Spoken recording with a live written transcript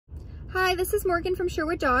Hi, this is Morgan from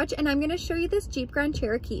Sherwood Dodge, and I'm going to show you this Jeep Grand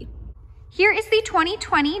Cherokee. Here is the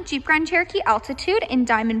 2020 Jeep Grand Cherokee Altitude in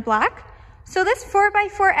diamond black. So this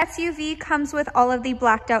 4x4 SUV comes with all of the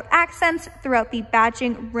blacked out accents throughout the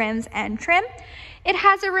badging, rims, and trim. It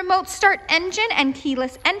has a remote start engine and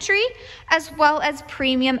keyless entry, as well as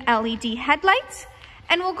premium LED headlights.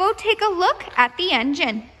 And we'll go take a look at the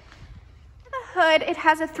engine. The hood, it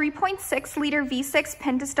has a 3.6 liter V6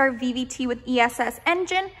 Pentastar VVT with ESS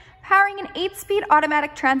engine, powering an 8-speed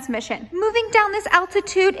automatic transmission. Moving down this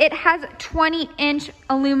altitude, it has 20-inch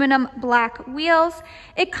aluminum black wheels.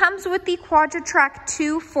 It comes with the Quadra-Trac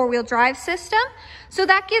 2 4-wheel drive system. So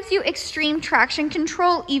that gives you extreme traction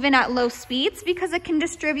control even at low speeds because it can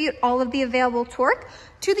distribute all of the available torque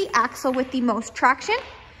to the axle with the most traction.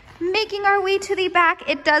 Making our way to the back,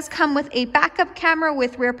 it does come with a backup camera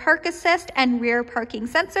with rear park assist and rear parking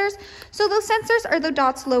sensors. So those sensors are the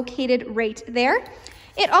dots located right there.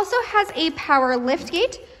 It also has a power lift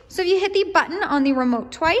gate. So if you hit the button on the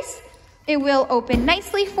remote twice, it will open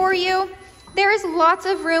nicely for you. There is lots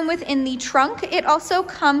of room within the trunk. It also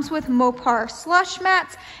comes with Mopar slush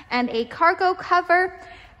mats and a cargo cover.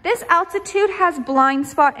 This Altitude has blind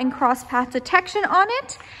spot and cross path detection on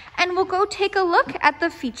it, and we'll go take a look at the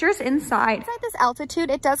features inside. Inside this Altitude,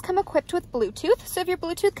 it does come equipped with Bluetooth. So if your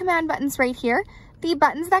Bluetooth command button's right here, the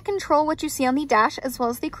buttons that control what you see on the dash as well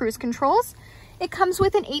as the cruise controls. It comes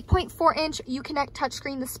with an 8.4-inch Uconnect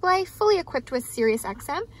touchscreen display, fully equipped with Sirius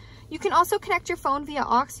XM. You can also connect your phone via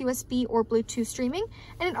aux, USB, or Bluetooth streaming,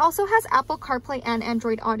 and it also has Apple CarPlay and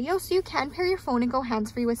Android Audio, so you can pair your phone and go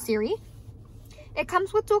hands-free with Siri. It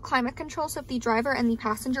comes with dual climate control, so if the driver and the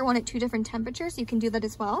passenger want at 2 different temperatures, you can do that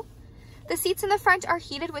as well. The seats in the front are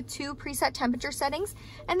heated with 2 preset temperature settings,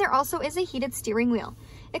 and there also is a heated steering wheel.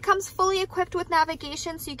 It comes fully equipped with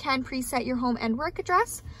navigation, so you can preset your home and work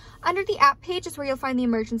address. Under the app page is where you'll find the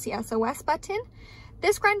emergency SOS button.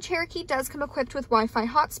 This Grand Cherokee does come equipped with Wi-Fi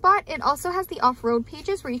hotspot. It also has the off-road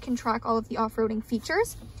pages where you can track all of the off-roading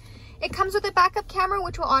features. It comes with a backup camera,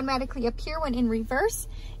 which will automatically appear when in reverse.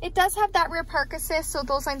 It does have that rear park assist, so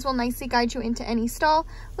those lines will nicely guide you into any stall,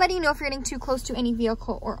 letting you know if you're getting too close to any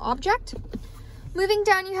vehicle or object. Moving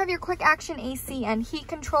down, you have your quick action AC and heat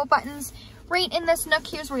control buttons. Right in this nook,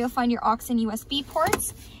 here's where you'll find your aux and USB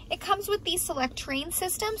ports. It comes with the select terrain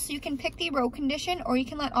system, so you can pick the road condition or you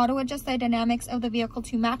can let auto adjust the dynamics of the vehicle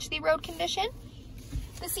to match the road condition.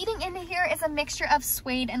 The seating in here is a mixture of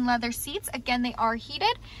suede and leather seats. Again, they are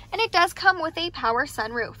heated, and it does come with a power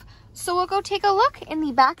sunroof. So we'll go take a look in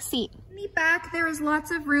the back seat. In the back, there is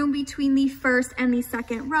lots of room between the first and the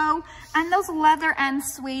second row, and those leather and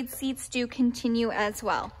suede seats do continue as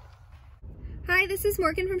well. Hi, this is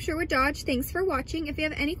Morgan from Sherwood Dodge. Thanks for watching. If you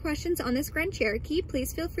have any questions on this Grand Cherokee,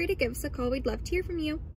 please feel free to give us a call. We'd love to hear from you.